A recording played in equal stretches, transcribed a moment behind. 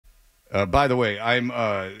By the way, I'm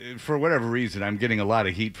for whatever reason, I'm getting a lot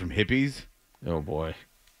of heat from hippies. Oh boy.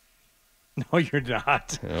 No, you're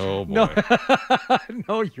not. Oh boy. No,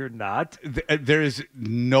 no, you're not. There is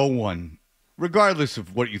no one, regardless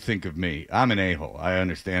of what you think of me. I'm an a-hole. I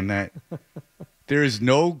understand that. There is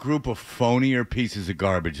no group of phonier pieces of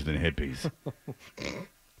garbage than hippies.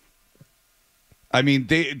 I mean,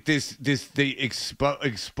 they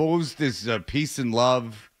expose this peace and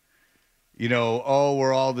love. You know, oh,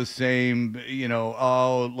 we're all the same. You know,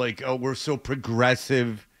 oh, we're so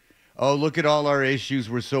progressive. Oh, look at all our issues.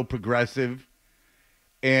 We're so progressive.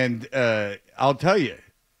 And I'll tell you,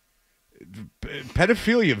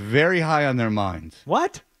 pedophilia very high on their minds.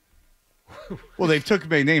 What? Well, they took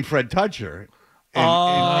my name, Fred Toucher, and then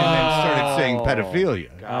started saying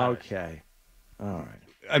pedophilia. Okay. All right.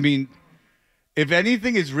 I mean, if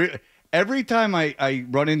anything is real, every time I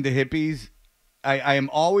run into hippies, I am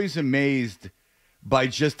always amazed by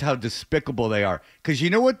just how despicable they are. Because you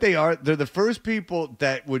know what they are? They're the first people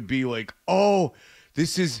that would be like, oh,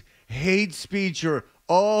 this is hate speech, or,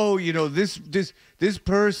 oh, you know, this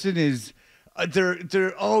person is,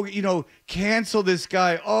 oh, you know, cancel this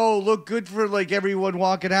guy. Oh, look good for like everyone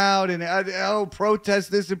walking out, and oh,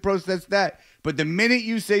 protest this and protest that. But the minute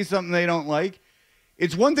you say something they don't like,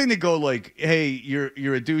 it's one thing to go like, hey, you're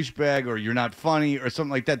a douchebag, or you're not funny, or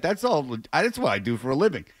something like that. That's all. That's what I do for a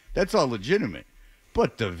living. That's all legitimate.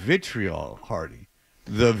 But the vitriol, Hardy,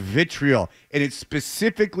 the vitriol, and it's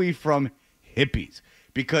specifically from hippies,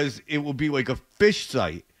 because it will be like a fish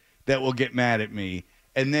site that will get mad at me,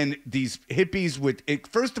 and then these hippies with it.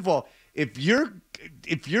 First of all, if your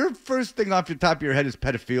first thing off the top of your head is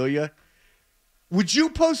pedophilia, would you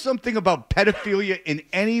post something about pedophilia in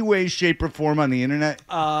any way, shape, or form on the internet?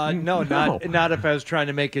 No, not if I was trying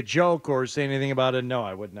to make a joke or say anything about it. No,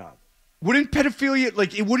 I would not. Wouldn't pedophilia,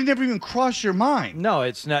 like, it wouldn't ever even cross your mind? No,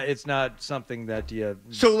 it's not. It's not something that you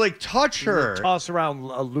So, like, touch her, toss around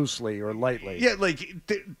loosely or lightly. Yeah, like,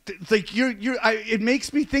 like it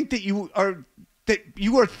makes me think that you are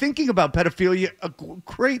thinking about pedophilia a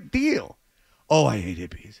great deal. Oh, I hate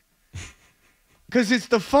hippies because it's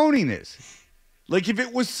the phoniness. Like, if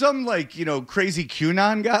it was some, like, you know, crazy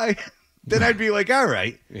QAnon guy, then I'd be like, all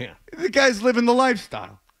right. Yeah. The guy's living the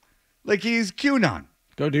lifestyle. Like, he's QAnon.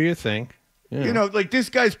 Go do your thing. Yeah. You know, like, this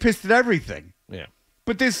guy's pissed at everything. Yeah.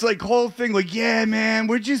 But this, like, whole thing, like, yeah, man,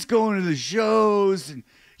 we're just going to the shows. And,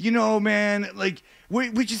 you know, man, like,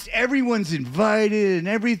 we just, everyone's invited and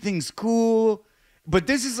everything's cool. But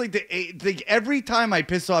this is, like, every time I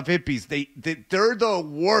piss off hippies, they're the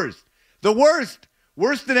worst. The worst.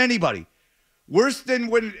 Worse than anybody. Worse than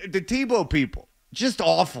when the Tebow people. Just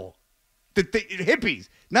awful. The hippies.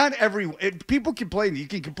 Not everyone. People complain. You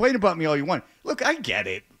can complain about me all you want. Look, I get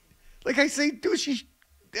it. Like I say, douchey.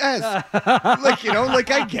 Yes. Like, you know, like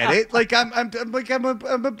I get it. Like I'm a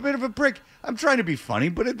bit of a prick. I'm trying to be funny,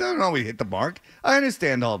 but it doesn't always hit the mark. I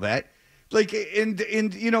understand all that. Like,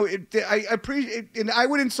 and you know, I appreciate, and I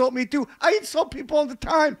would insult me too. I insult people all the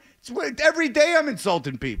time. Every day I'm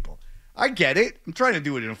insulting people. I get it. I'm trying to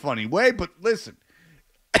do it in a funny way, but listen,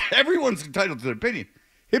 everyone's entitled to their opinion.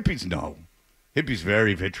 Hippies, no. Hippies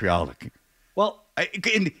very vitriolic. Well,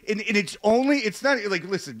 and it's not like,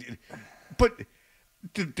 listen, but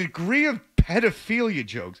the degree of pedophilia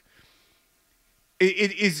jokes,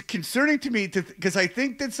 it is concerning to me because I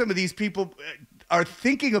think that some of these people are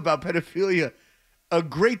thinking about pedophilia a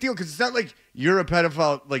great deal, because it's not like you're a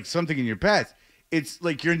pedophile, like something in your past. It's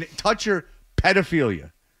like you're toucher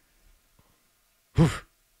pedophilia.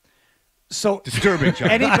 So disturbing, John.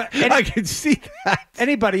 I can see that.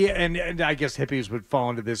 Anybody, and I guess hippies would fall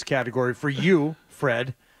into this category for you,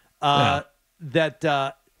 Fred,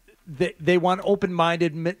 that they want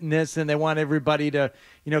open-mindedness and they want everybody to,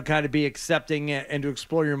 you know, kind of be accepting and to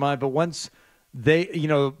explore your mind. But once they, you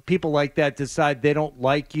know, people like that decide they don't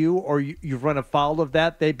like you, or you've run afoul of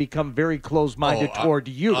that, they become very closed-minded toward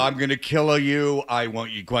you. I'm going to kill you. I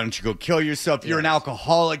want you. Why don't you go kill yourself? You're an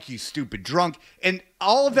alcoholic, you stupid drunk. And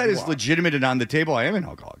all of that is legitimate and on the table. I am an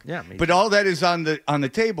alcoholic. Yeah, but all that is on the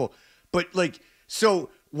table. But, like, so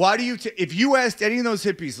why do you if you asked any of those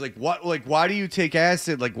hippies, like, why do you take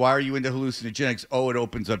acid? Like, why are you into hallucinogenics? Oh, it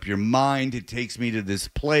opens up your mind. It takes me to this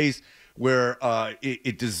place where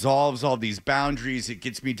it dissolves all these boundaries. It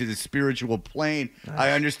gets me to the spiritual plane. Nice.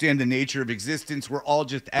 I understand the nature of existence. We're all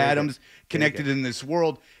just atoms connected in this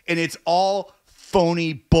world. And it's all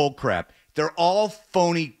phony bullcrap. They're all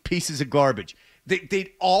phony pieces of garbage.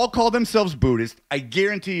 They'd all call themselves Buddhist. I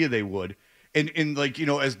guarantee you they would. And like, you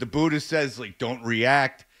know, as the Buddha says, like, don't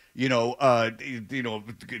react,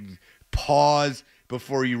 pause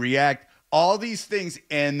before you react. all these things,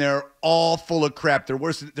 and they're all full of crap. They're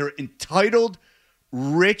worse. They're entitled,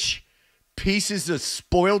 rich pieces of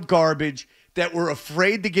spoiled garbage that were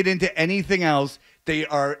afraid to get into anything else. They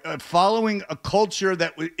are following a culture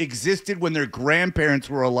that existed when their grandparents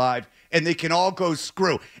were alive, and they can all go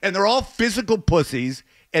screw. And they're all physical pussies,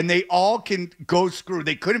 and they all can go screw.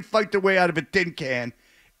 They couldn't fight their way out of a tin can.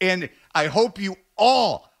 And I hope you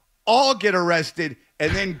all get arrested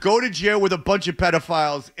and then go to jail with a bunch of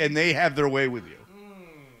pedophiles, and they have their way with you.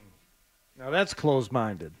 Now that's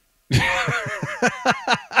closed-minded.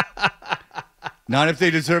 Not if they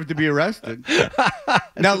deserve to be arrested.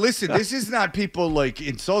 Now, listen, this is not people like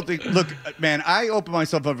insulting. Look, man, I open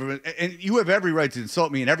myself up, and you have every right to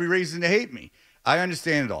insult me and every reason to hate me. I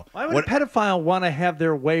understand it all. Why would a pedophile want to have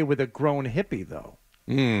their way with a grown hippie, though?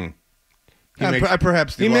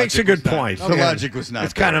 Perhaps he makes a good point. The logic was not.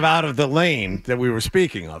 It's there. kind of out of the lane that we were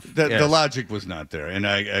speaking of. The logic was not there, and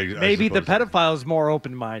maybe the pedophile is more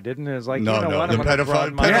open-minded and is like, no, you know what, the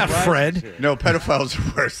pedophile. Yeah, Fred. No, pedophiles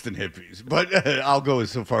are worse than hippies, but I'll go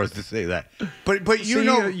so far as to say that. But you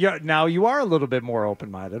know, now you are a little bit more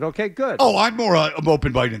open-minded. Okay, good. Oh, I'm more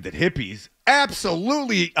open-minded than hippies.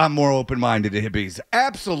 Absolutely, I'm more open-minded than hippies.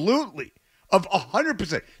 Absolutely, of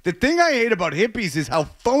 100%. The thing I hate about hippies is how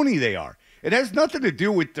phony they are. It has nothing to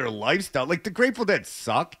do with their lifestyle. Like the Grateful Dead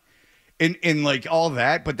suck in like all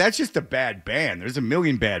that, but that's just a bad band. There's a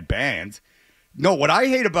million bad bands. No, what I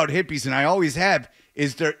hate about hippies, and I always have,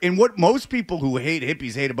 is and what most people who hate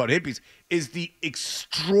hippies about hippies is the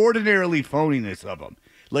extraordinarily phoniness of them.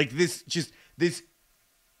 Like this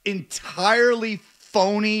entirely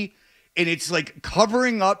phony, and it's like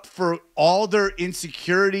covering up for all their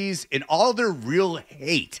insecurities and all their real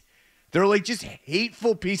hate. They're like just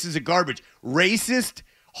hateful pieces of garbage. Racist,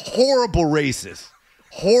 horrible racist,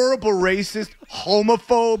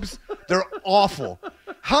 homophobes. They're awful.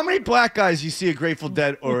 How many black guys you see a Grateful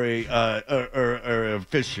Dead or a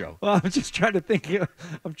Fish show? Well, I'm just trying to think.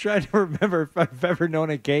 I'm trying to remember if I've ever known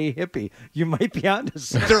a gay hippie. You might be onto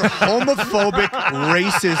something. They're homophobic,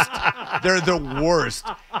 racist. They're the worst.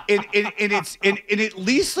 And at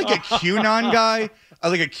least like a QAnon guy.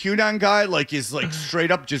 Like is like straight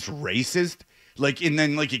up just racist. Like, and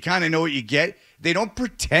then like you kind of know what you get. They don't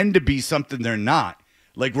pretend to be something they're not.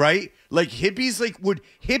 Like, right? Like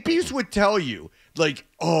hippies would tell you like,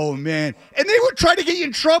 oh man, and they would try to get you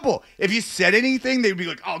in trouble. If you said anything, they'd be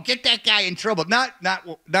like, oh, get that guy in trouble. Not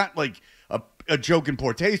like a joke in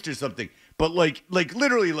poor taste or something, but like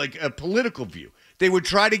literally like a political view. They would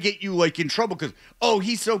try to get you like in trouble because, oh,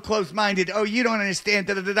 he's so close-minded. Oh, you don't understand.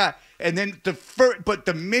 Da da da da. And then but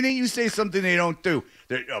the minute you say something they don't do,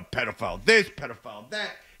 they're pedophile this, pedophile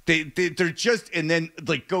that. They're just, and then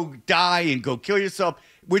like go die and go kill yourself,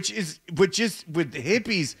 which is with the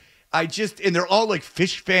hippies. And they're all like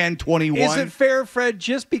Fish Fan 21. Is it fair, Fred?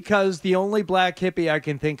 Just because the only black hippie I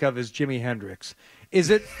can think of is Jimi Hendrix.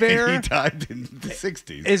 Is it fair? He died in the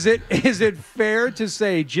 60s. Is it fair to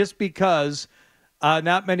say just because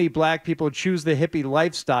not many black people choose the hippie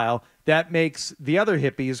lifestyle, that makes the other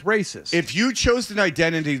hippies racist? If you chose an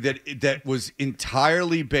identity that was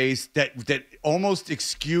entirely based, that almost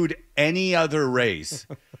excused any other race,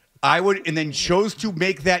 and then chose to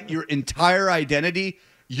make that your entire identity,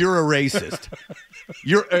 you're a racist.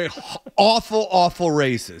 You're an awful, awful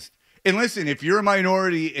racist. And listen, if you're a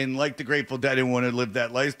minority and like the Grateful Dead and want to live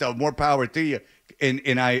that lifestyle, more power to you.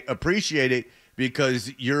 And I appreciate it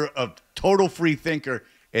because you're a total free thinker,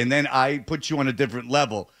 and then I put you on a different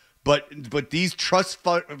level. But these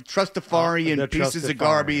Trustafarian pieces of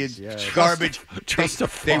garbage,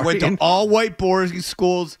 they went to all white boarding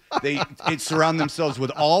schools. They surround themselves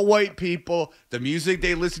with all white people. The music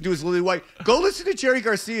they listen to is literally white. Go listen to Jerry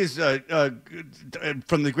Garcia's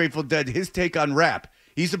from the Grateful Dead. His take on rap.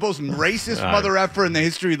 He's the most racist mother effer in the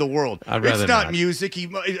history of the world. It's not music. He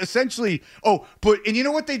essentially, and you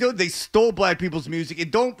know what they do? They stole black people's music.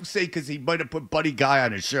 And don't say because he might have put Buddy Guy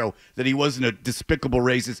on his show that he wasn't a despicable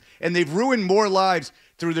racist. And they've ruined more lives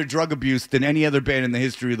through their drug abuse than any other band in the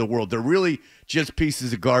history of the world. They're really just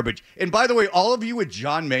pieces of garbage. And by the way, all of you with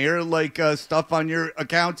John Mayer stuff on your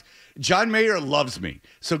accounts, John Mayer loves me.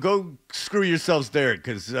 So go screw yourselves there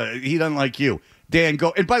because he doesn't like you. Dan,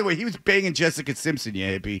 go. And by the way, he was banging Jessica Simpson, you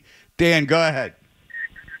hippie. Dan, go ahead.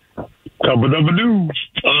 I just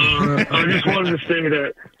wanted to say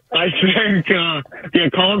that I think,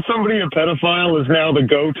 calling somebody a pedophile is now the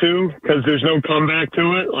go-to because there's no comeback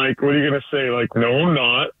to it. Like, what are you going to say? Like, no, I'm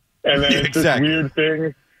not. And then it's this weird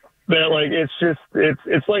thing that like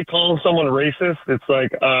it's like calling someone racist. It's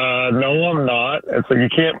like no, I'm not. It's like you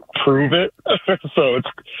can't prove it, so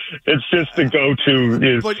it's just the go-to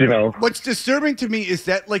is But what's disturbing to me is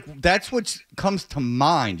that like that's what comes to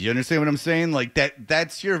mind. You understand what I'm saying? Like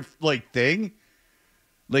that's your like thing,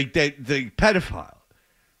 like that the pedophile.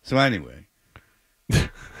 So anyway,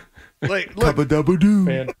 like look,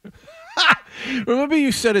 man. Remember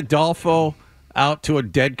you sent Adolfo out to a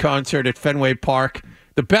Dead concert at Fenway Park?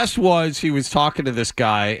 The best was he was talking to this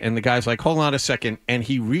guy, and the guy's like, hold on a second. And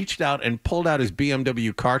he reached out and pulled out his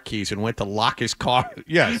BMW car keys and went to lock his car.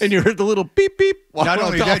 Yes. And you heard the little beep, beep while Not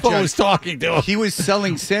only that, Adolfo John, was talking to him. he was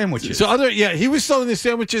selling sandwiches. So he was selling the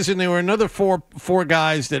sandwiches, and there were another four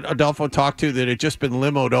guys that Adolfo talked to that had just been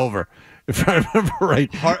limoed over, if I remember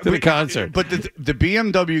right, to the concert. But the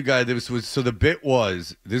BMW guy, so the bit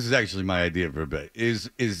was, this is actually my idea for a bit, is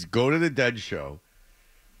go to the Dead show,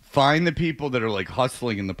 find the people that are like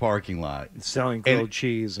hustling in the parking lot, selling grilled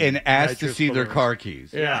cheese, and ask to nitrous see their balloons. car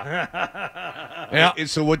keys. Yeah. Yeah. And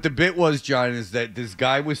so what the bit was, John, is that this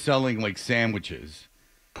guy was selling like sandwiches,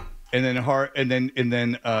 and then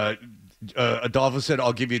Adolfo said,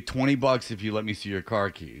 "I'll give you $20 if you let me see your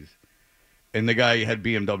car keys." And the guy had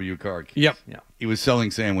BMW car keys. Yep. Yeah. He was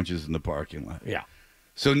selling sandwiches in the parking lot. Yeah.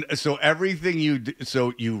 So everything you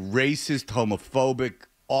racist, homophobic,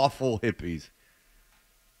 awful hippies,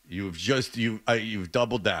 you've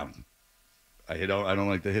doubled down. I don't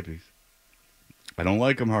like the hippies. I don't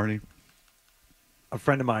like them, Hardy. A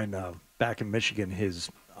friend of mine back in Michigan, his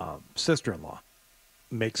sister-in-law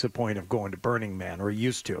makes a point of going to Burning Man, or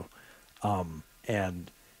used to,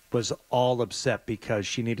 and was all upset because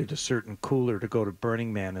she needed a certain cooler to go to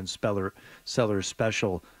Burning Man and sell her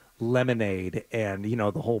special lemonade. And,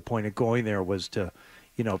 the whole point of going there was to,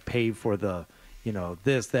 pay for the,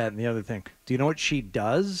 this, that, and the other thing. Do you know what she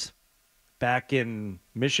does back in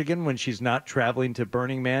Michigan when she's not traveling to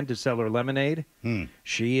Burning Man to sell her lemonade?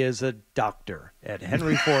 She is a doctor at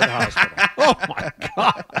Henry Ford Hospital. Oh, my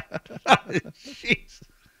God. Jeez.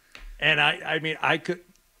 And I mean, I could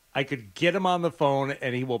get him on the phone,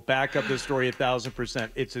 and he will back up this story 1,000%.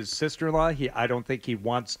 It's his sister-in-law. I don't think he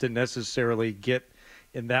wants to necessarily get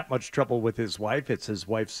in that much trouble with his wife. It's his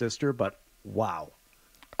wife's sister, but wow.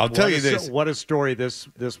 I'll tell you this. What a story this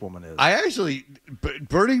woman is. I actually,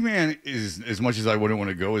 Burning Man is, as much as I wouldn't want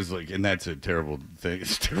to go, is like, and that's a terrible thing.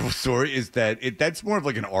 It's a terrible story. Is that that's more of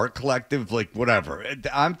like an art collective, like whatever.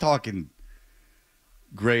 I'm talking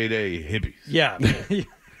grade A hippies. Yeah.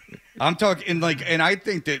 I'm talking and I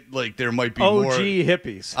think that like there might be OG more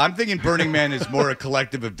hippies. I'm thinking Burning Man is more a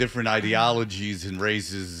collective of different ideologies and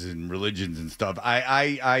races and religions and stuff.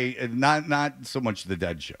 I not so much the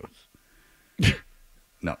Dead shows.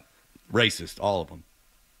 No, racist, all of them.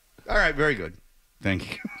 All right, very good.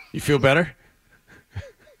 Thank you. You feel better?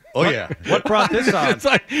 Oh yeah. What brought this on? It's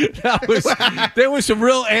like there was some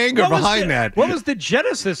real anger behind that. What was the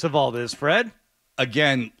genesis of all this, Fred?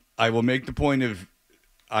 Again, I will make the point of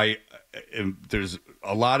there's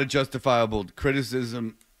a lot of justifiable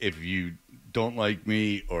criticism. If you don't like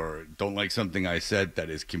me or don't like something I said, that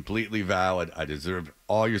is completely valid. I deserve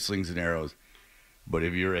all your slings and arrows. But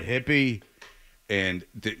if you're a hippie and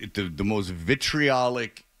the most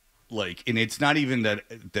vitriolic, like, and it's not even that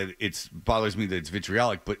it's bothers me that it's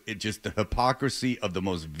vitriolic, but it just the hypocrisy of the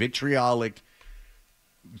most vitriolic,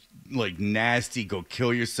 like nasty, go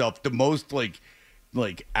kill yourself, the most like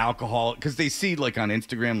alcohol, because they see like on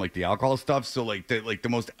Instagram like the alcohol stuff, so like the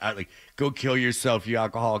most like go kill yourself, you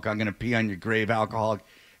alcoholic, I'm gonna pee on your grave, alcoholic,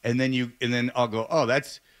 and then I'll go, oh,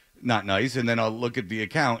 that's not nice, and then I'll look at the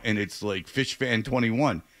account and it's like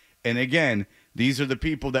FishFan21, and again, these are the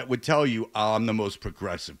people that would tell you I'm the most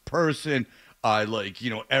progressive person, I like,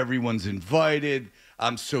 everyone's invited,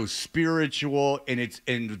 I'm so spiritual,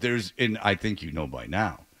 and I think you know by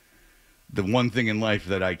now, the one thing in life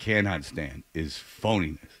that I cannot stand is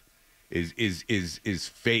phoniness, is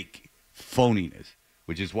fake phoniness,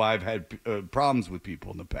 which is why I've had problems with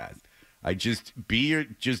people in the past. I just be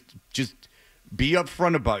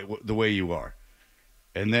upfront about the way you are,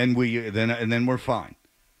 and then we're fine.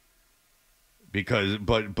 Because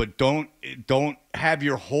but don't have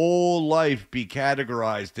your whole life be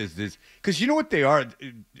categorized as this, because you know what they are,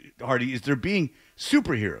 Hardy, is they're being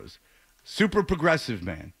superheroes, super progressive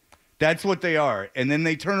man. That's what they are. And then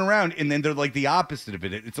they turn around and then they're like the opposite of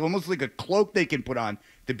it. It's almost like a cloak they can put on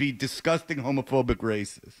to be disgusting, homophobic,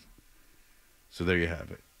 racist. So there you have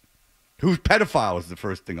it. Who's pedophile is the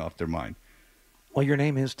first thing off their mind. Well, your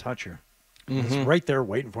name is Toucher. It's right there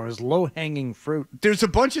waiting for him. It's low-hanging fruit. There's a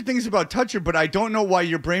bunch of things about Toucher, but I don't know why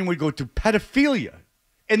your brain would go to pedophilia.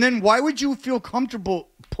 And then why would you feel comfortable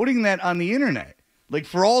putting that on the internet? like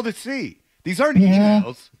for all to see. These aren't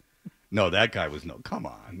emails. No, that guy was no. Come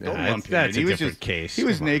on, don't lump him that's in. a He was different just case. He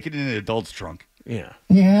was Come on. naked in an adult's trunk. Yeah.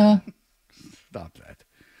 Stop that.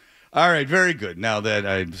 All right, very good. Now that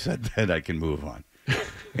I've said that, I can move on.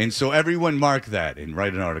 And so everyone mark that and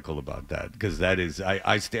write an article about that because that is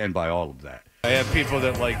I stand by all of that. I have people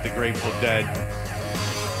that like the Grateful Dead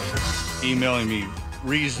emailing me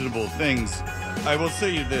reasonable things. I will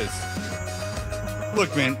say you this.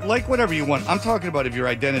 Look, man, like whatever you want. I'm talking about if your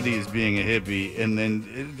identity is being a hippie, and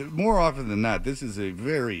then more often than not, this is a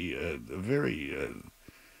very,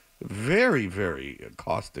 very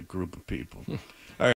caustic group of people.